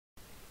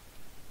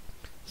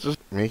just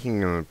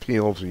making an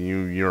appeal to you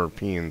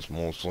Europeans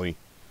mostly.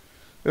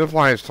 It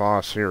applies to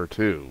us here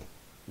too.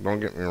 Don't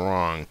get me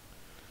wrong.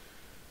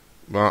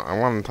 But I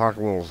want to talk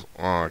a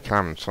little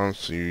common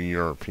sense to you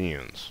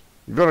Europeans.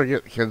 You better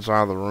get the kids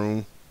out of the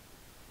room,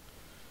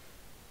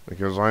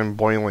 because I'm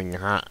boiling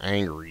hot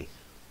angry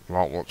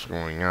about what's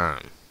going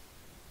on.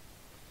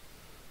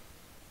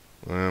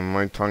 And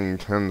my tongue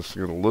tends to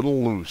get a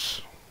little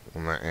loose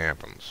when that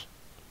happens.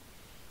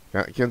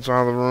 Got the kids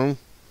out of the room?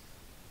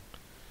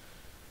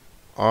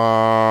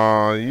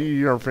 You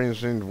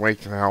Europeans need to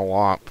wake the hell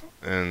up,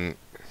 and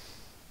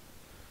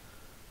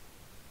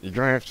you're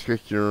gonna have to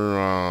kick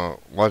your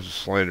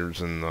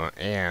legislators in the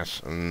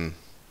ass and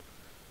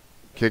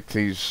kick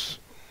these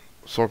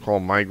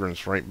so-called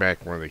migrants right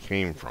back where they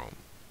came from.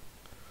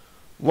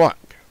 Look,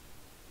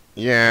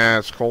 yeah,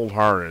 it's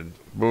cold-hearted,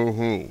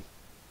 boo-hoo.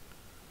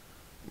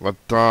 But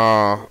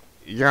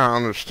you gotta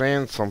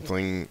understand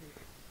something.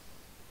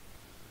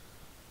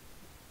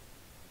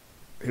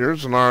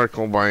 Here's an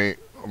article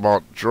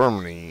about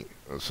Germany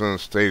that's in a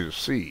state of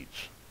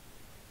siege.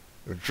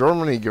 If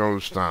Germany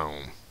goes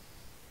down,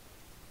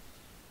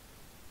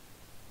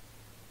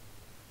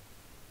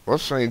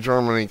 let's say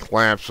Germany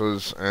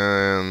collapses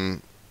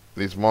and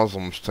these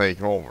Muslims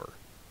take over.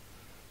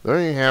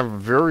 Then you have a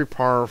very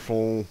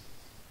powerful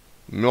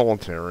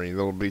military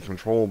that will be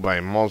controlled by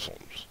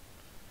Muslims.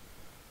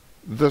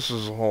 This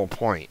is the whole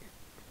point.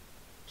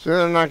 See,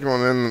 they're not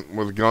going in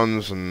with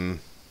guns and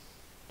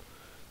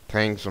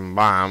tanks and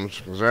bombs,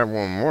 because that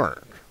wouldn't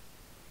work.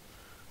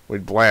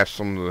 We'd blast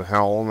them to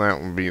hell, and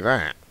that would be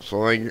that.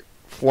 So they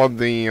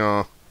flood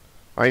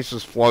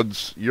ISIS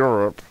floods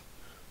Europe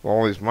with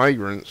all these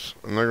migrants,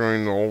 and they're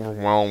going to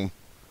overwhelm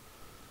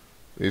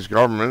these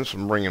governments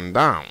and bring them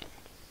down.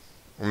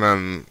 And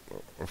then,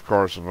 of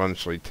course,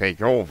 eventually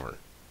take over.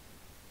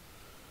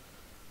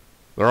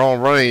 They're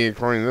already,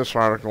 according to this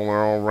article,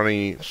 they're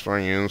already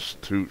starting to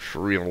institute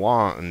Sharia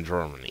law in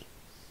Germany.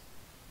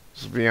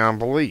 This is beyond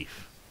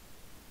belief.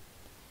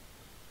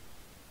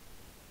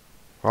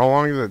 How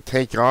long did it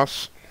take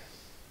us,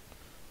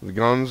 with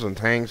guns and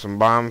tanks and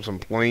bombs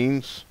and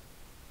planes,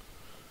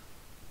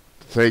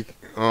 to take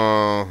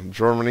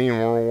Germany in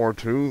World War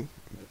II?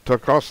 It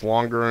took us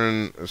longer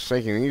than it's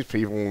taking these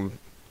people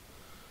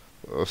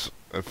to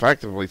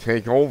effectively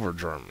take over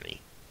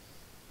Germany.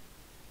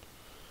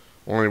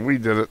 Only we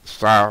did it to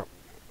stop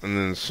an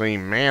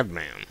insane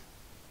madman.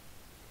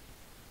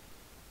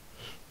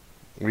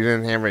 We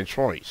didn't have a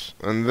choice.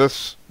 And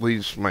this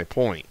leads to my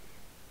point.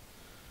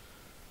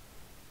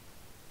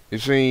 You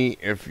see,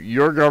 if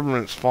your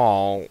governments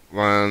fall,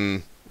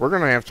 then we're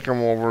going to have to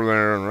come over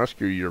there and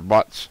rescue your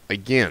butts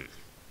again.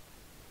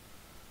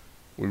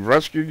 We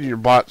rescued your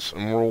butts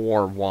in World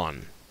War I.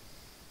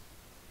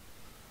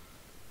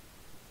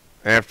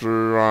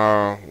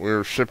 After we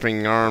were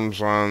shipping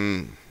arms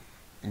on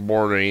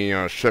board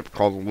a ship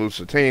called the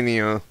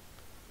Lusitania,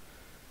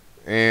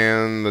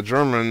 and the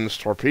Germans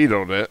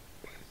torpedoed it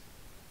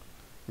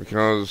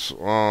because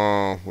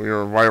we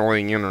were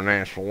violating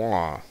international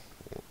law.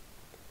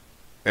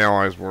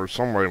 Allies were,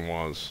 somebody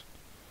was.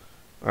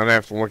 I'd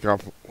have to look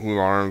up who the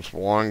arms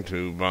belonged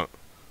to, but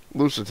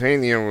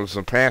Lusitania was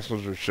a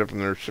passenger ship and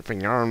they're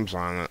shipping arms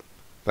on it.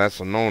 That's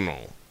a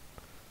no-no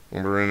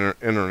under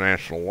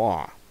international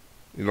law.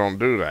 You don't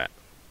do that.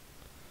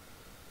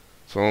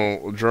 So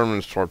the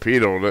Germans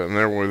torpedoed it, and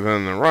they're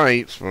within the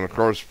rights, but of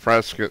course the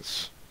press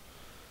gets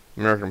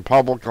the American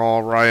public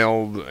all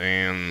riled,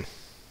 and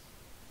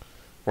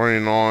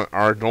pointing on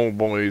our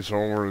doughboys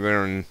over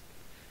there in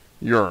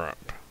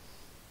Europe.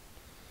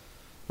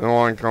 Then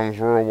along comes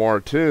World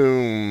War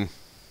II,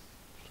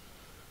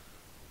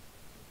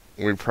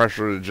 we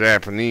pressure the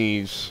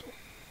Japanese,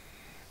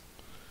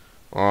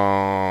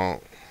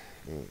 start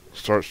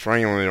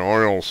strangling the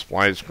oil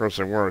supplies. Of course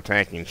they were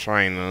attacking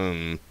China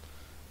and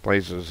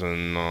places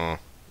in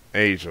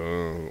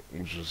Asia,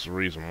 which is the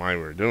reason why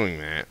we were doing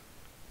that,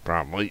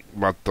 probably.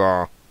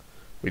 But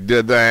we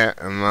did that,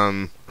 and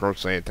then, of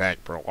course, they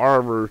attacked Pearl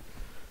Harbor,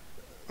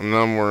 and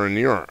then we're in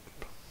Europe.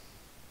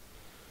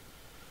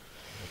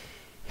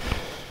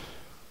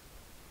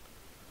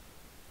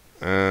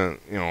 And,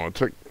 you know, it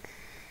took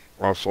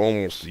us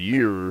almost a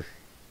year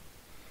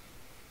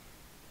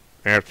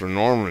after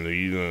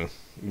Normandy to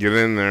get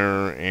in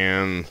there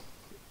and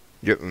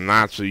get the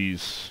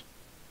Nazis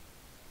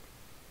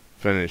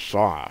finished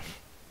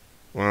off.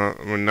 Well,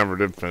 we never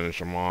did finish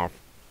them off.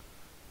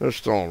 They're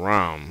still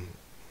around.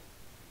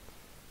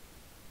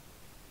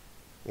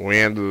 We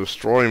had to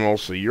destroy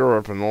most of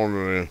Europe in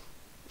order to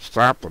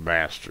stop the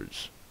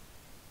bastards.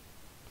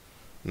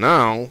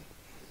 Now,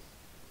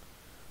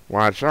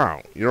 watch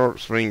out.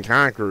 Europe's being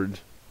conquered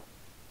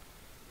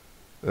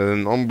at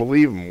an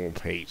unbelievable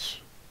pace.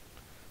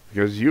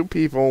 Because you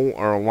people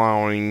are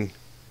allowing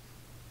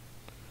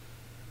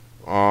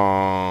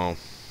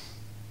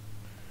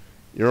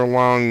you're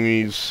allowing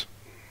these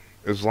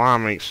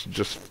Islamics to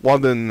just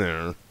flood in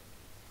there.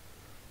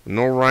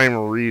 No rhyme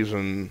or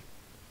reason.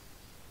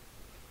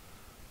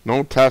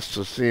 No test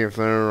to see if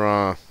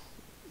they're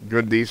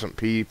good, decent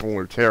people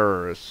or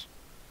terrorists.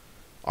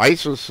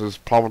 ISIS has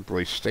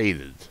publicly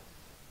stated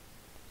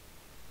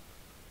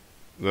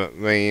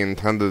that they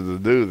intended to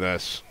do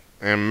this,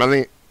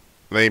 and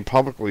they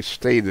publicly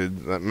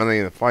stated that many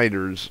of the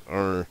fighters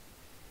are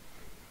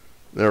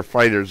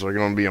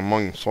going to be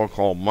among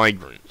so-called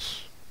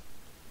migrants.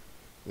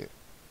 You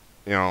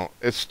know,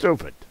 it's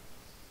stupid.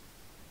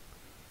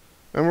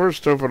 And we're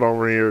stupid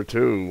over here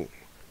too.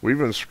 We've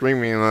been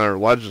screaming at our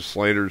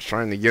legislators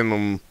trying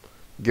to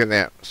get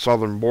that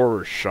southern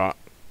border shut.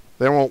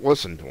 They won't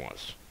listen to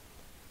us.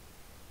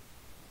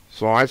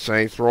 So I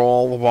say throw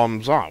all the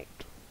bums out.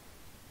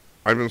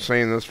 I've been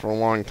saying this for a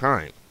long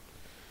time.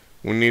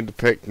 We need to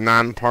pick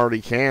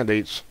non-party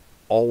candidates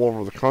all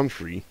over the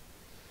country.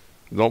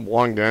 Don't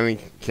belong to any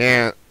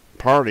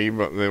party,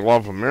 but they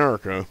love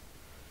America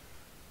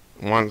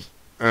and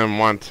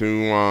want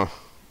to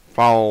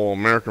follow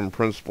American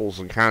principles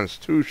and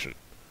Constitution.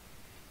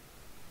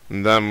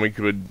 And then we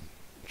could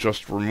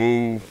just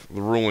remove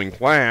the ruling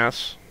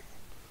class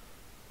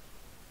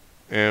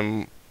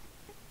and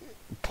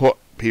put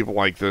people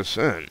like this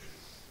in.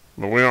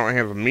 But we don't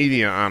have the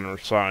media on our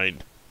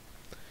side.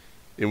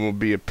 It will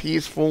be a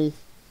peaceful,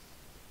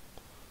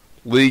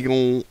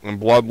 legal, and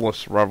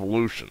bloodless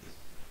revolution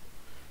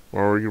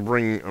where we can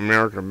bring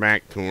America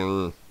back to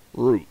her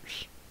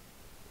roots.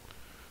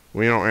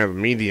 We don't have the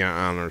media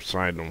on our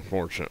side,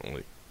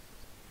 unfortunately.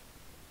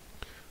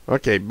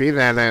 Okay, be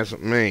that as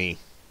it may.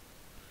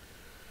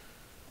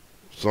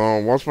 So,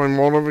 what's my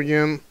motive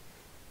again?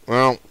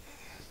 Well,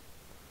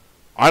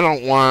 I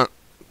don't want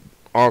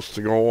us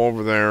to go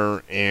over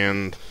there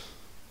and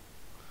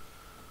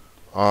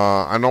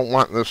I don't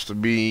want this to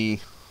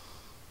be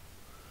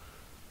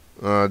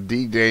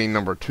D-Day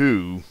number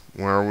 2,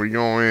 where we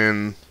go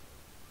in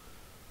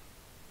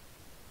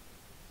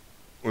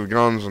with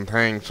guns and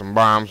tanks and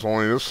bombs,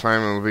 only this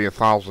time it'll be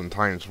 1,000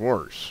 times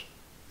worse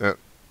at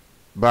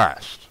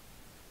best.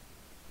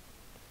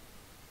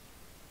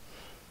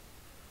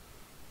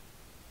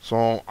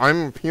 So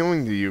I'm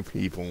appealing to you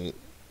people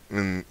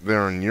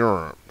there in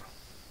Europe.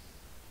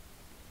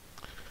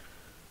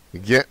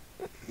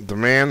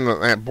 Demand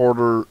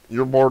that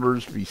your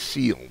borders be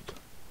sealed.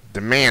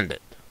 Demand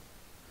it.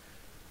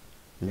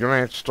 You're going to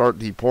have to start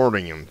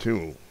deporting them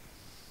too.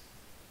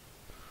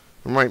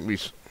 There might be,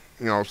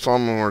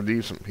 some who are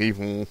decent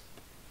people,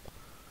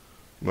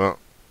 but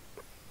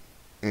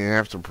you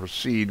have to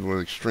proceed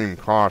with extreme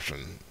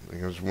caution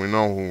because we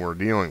know who we're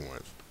dealing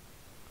with.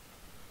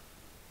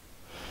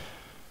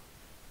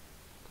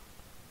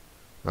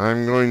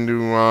 I'm going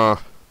to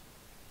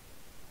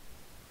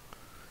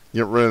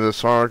get rid of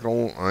this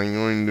article. I'm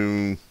going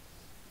to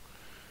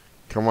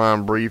come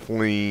on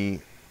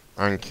briefly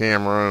on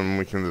camera and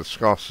we can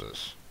discuss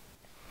this.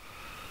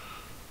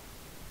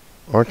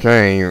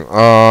 Okay,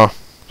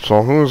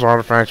 so who's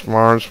Artifacts of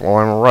Mars? Well,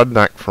 I'm a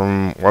redneck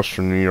from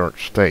western New York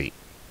State.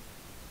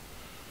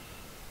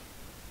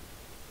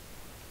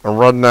 A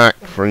redneck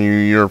for you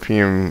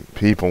European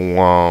people,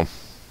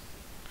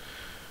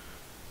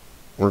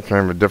 we're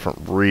kind of a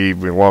different breed.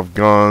 We love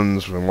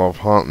guns, we love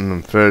hunting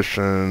and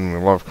fishing, we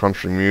love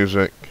country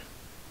music.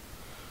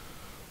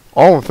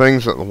 All the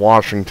things that the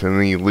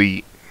Washington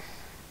elite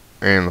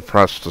and the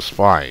press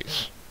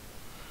despise.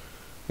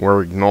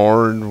 We're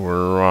ignored,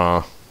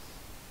 we're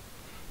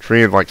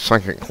treated like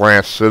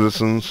second-class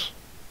citizens,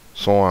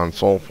 so on and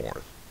so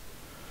forth.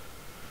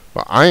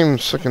 But I am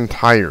sick and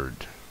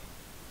tired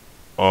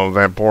of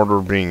that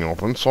border being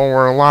open, so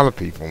are a lot of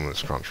people in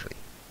this country.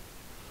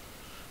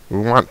 We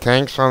want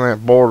tanks on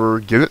that border,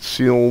 get it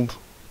sealed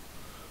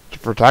to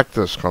protect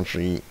this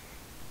country.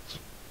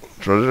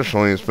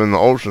 Traditionally, it's been the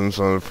oceans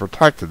that have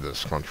protected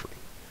this country.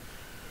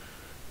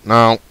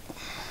 Now,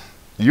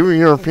 you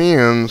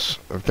Europeans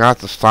have got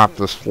to stop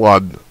this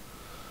flood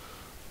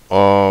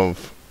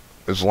of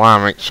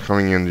Islamics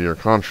coming into your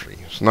country.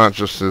 It's not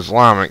just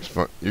Islamics,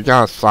 but you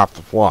got to stop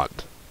the flood,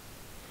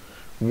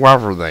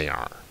 whoever they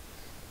are.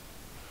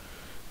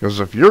 Because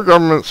if your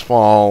governments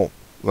fall,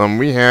 then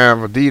we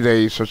have a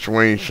D-Day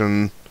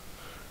situation.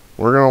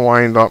 We're going to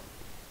wind up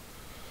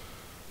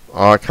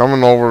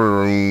coming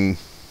over and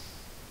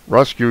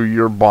rescue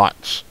your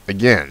butts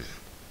again.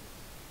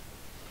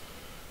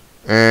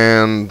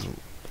 And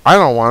I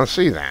don't want to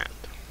see that.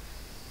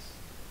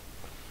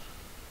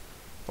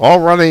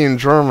 Already in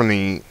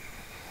Germany,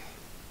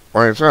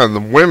 like I said,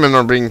 the women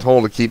are being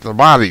told to keep their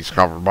bodies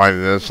covered by the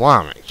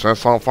Islamics.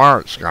 That's how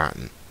far it's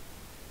gotten.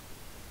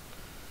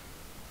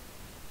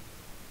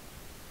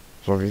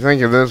 So if you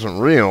think it isn't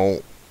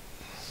real,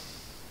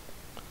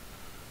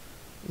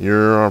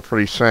 you're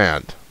pretty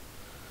sad.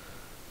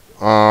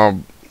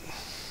 So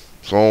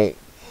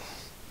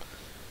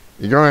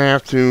you're going to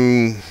have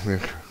to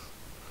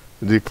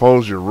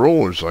depose your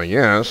rulers, I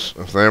guess,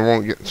 if they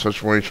won't get the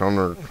situation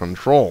under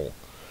control.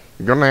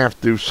 You're going to have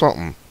to do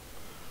something.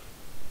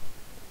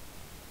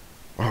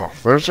 Oh,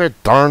 there's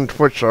that darn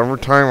Twitch every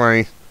time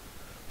I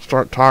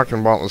start talking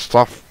about this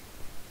stuff.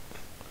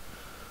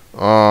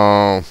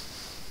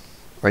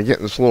 I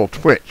get this little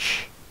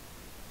twitch.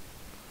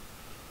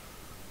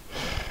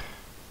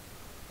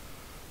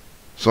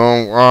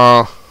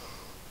 So,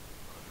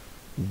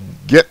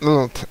 Get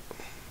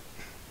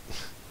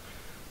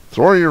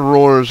throw your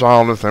rulers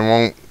out if they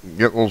won't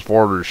get those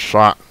borders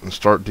shut and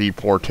start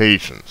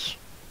deportations.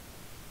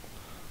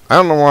 I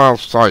don't know what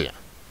else to tell you.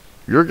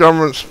 Your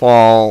governments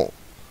fall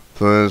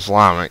to the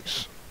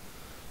Islamics,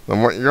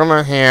 then what you're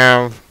going to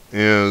have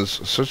is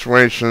a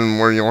situation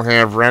where you'll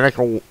have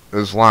radical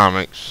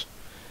Islamics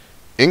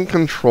in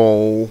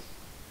control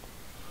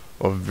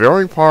of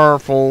very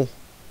powerful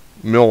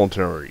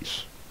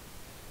militaries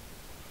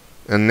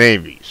and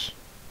navies.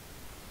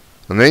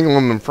 And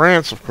England and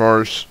France, of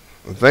course,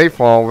 if they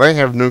fall, they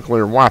have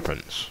nuclear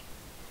weapons.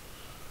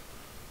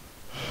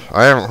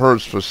 I haven't heard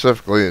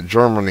specifically that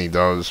Germany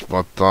does,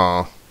 but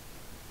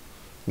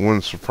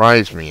wouldn't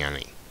surprise me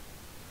any.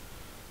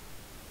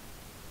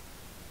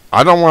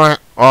 I don't want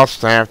us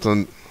to have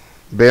to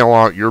bail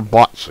out your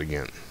butts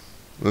again.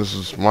 This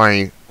is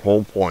my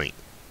whole point.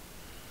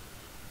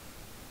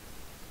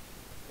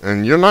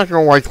 And you're not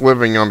going to like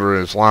living under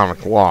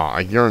Islamic law,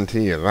 I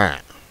guarantee you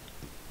that.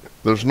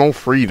 There's no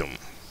freedom.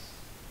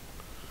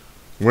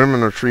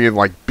 Women are treated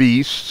like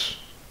beasts,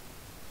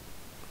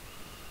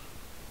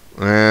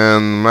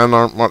 and men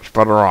aren't much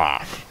better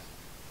off.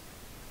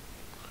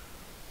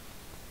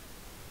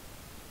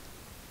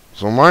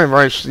 So my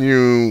advice to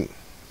you,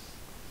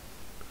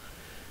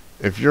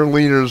 if your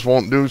leaders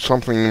won't do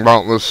something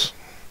about this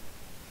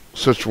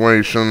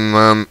situation,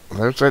 then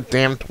there's that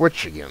damn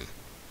Twitch again.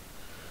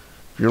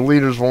 If your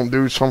leaders won't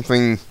do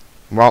something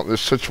about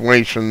this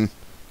situation,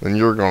 then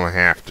you're going to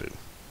have to.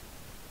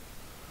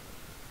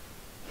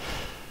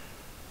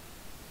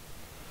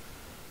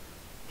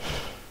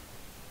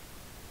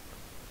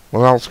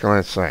 What else can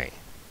I say?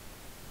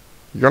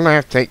 You're going to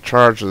have to take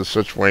charge of the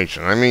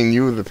situation. I mean,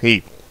 you the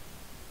people.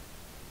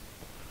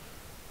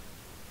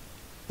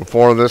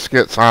 Before this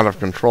gets out of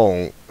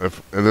control,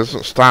 if it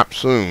isn't stopped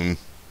soon,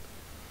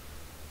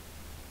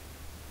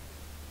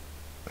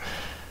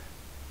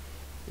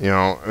 you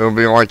know, it'll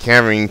be like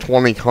having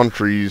 20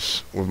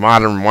 countries with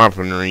modern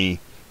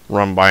weaponry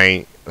run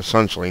by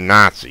essentially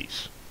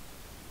Nazis.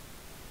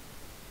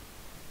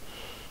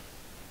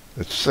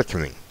 It's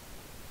sickening.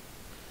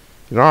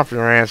 Get off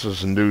your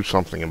asses and do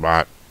something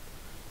about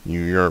it, you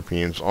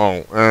Europeans.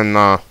 Oh,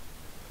 and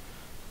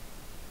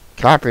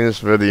copy this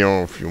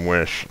video if you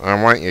wish.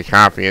 I want you to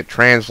copy it,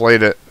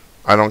 translate it.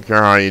 I don't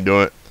care how you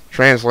do it.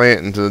 Translate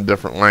it into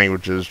different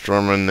languages,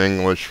 German,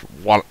 English,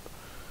 what?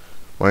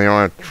 Well, you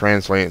want to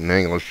translate it in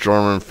English,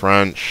 German,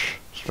 French,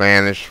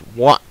 Spanish,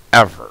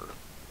 whatever.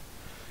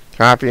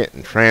 Copy it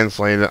and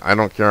translate it. I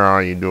don't care how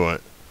you do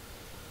it.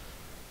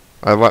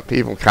 I let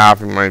people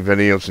copy my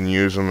videos and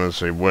use them as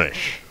they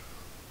wish.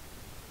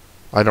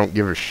 I don't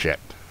give a shit.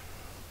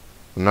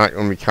 I'm not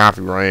going to be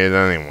copyrighted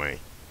anyway.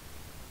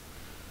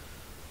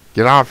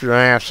 Get off your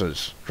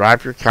asses.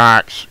 Drop your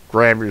cocks.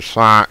 Grab your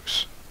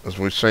socks. As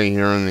we say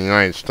here in the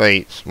United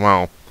States.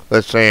 Well,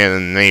 let's say it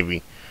in the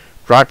Navy.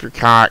 Drop your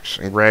cocks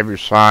and grab your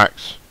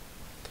socks.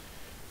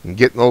 And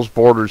get those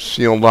borders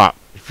sealed up.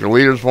 If your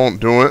leaders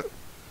won't do it,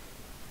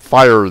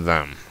 fire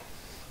them.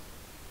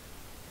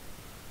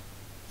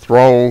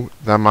 Throw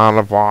them out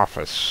of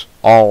office.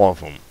 All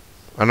of them.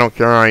 I don't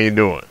care how you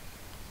do it.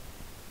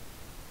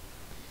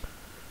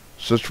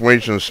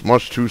 Situation is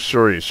much too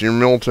serious. Your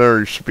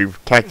military should be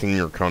protecting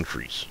your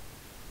countries.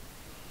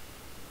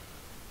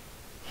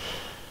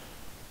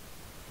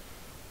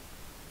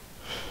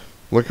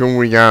 Look who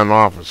we got in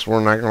office.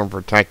 We're not going to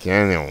protect you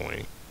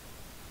anyway.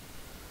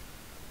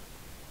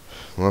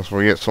 Unless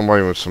we get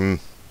somebody with some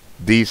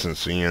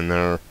decency in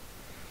there.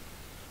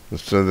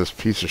 Instead of this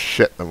piece of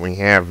shit that we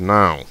have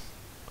now.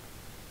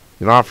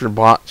 Get off your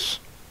butts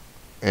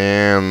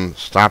and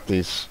stop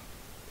this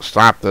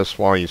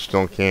while you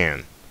still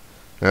can.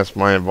 That's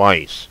my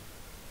advice.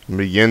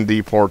 Begin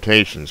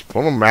deportations.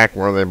 Put them back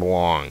where they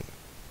belong.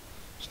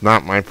 It's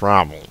not my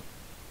problem.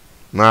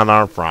 Not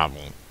our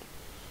problem.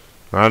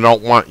 I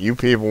don't want you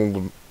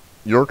people,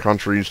 your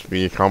countries, to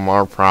become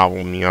our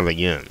problem yet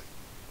again.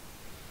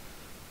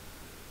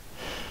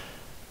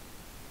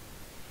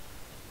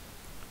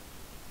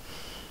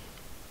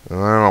 And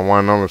I don't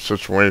want another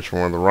situation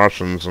where the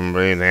Russians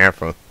invade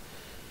half of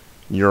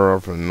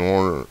Europe and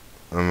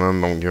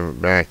then don't give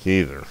it back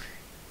either.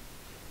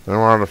 They're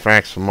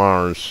Artifacts of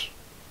Mars.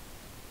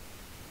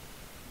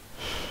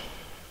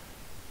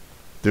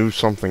 Do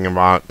something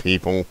about it,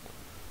 people.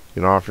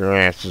 Get off your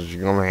asses.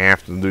 You're going to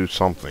have to do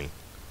something.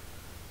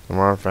 I'm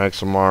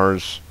Artifacts of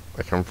Mars.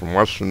 I come from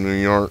Western New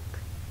York.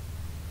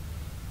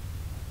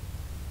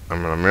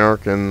 I'm an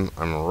American.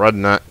 I'm a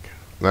redneck.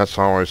 That's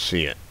how I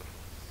see it.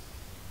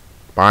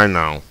 Bye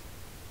now.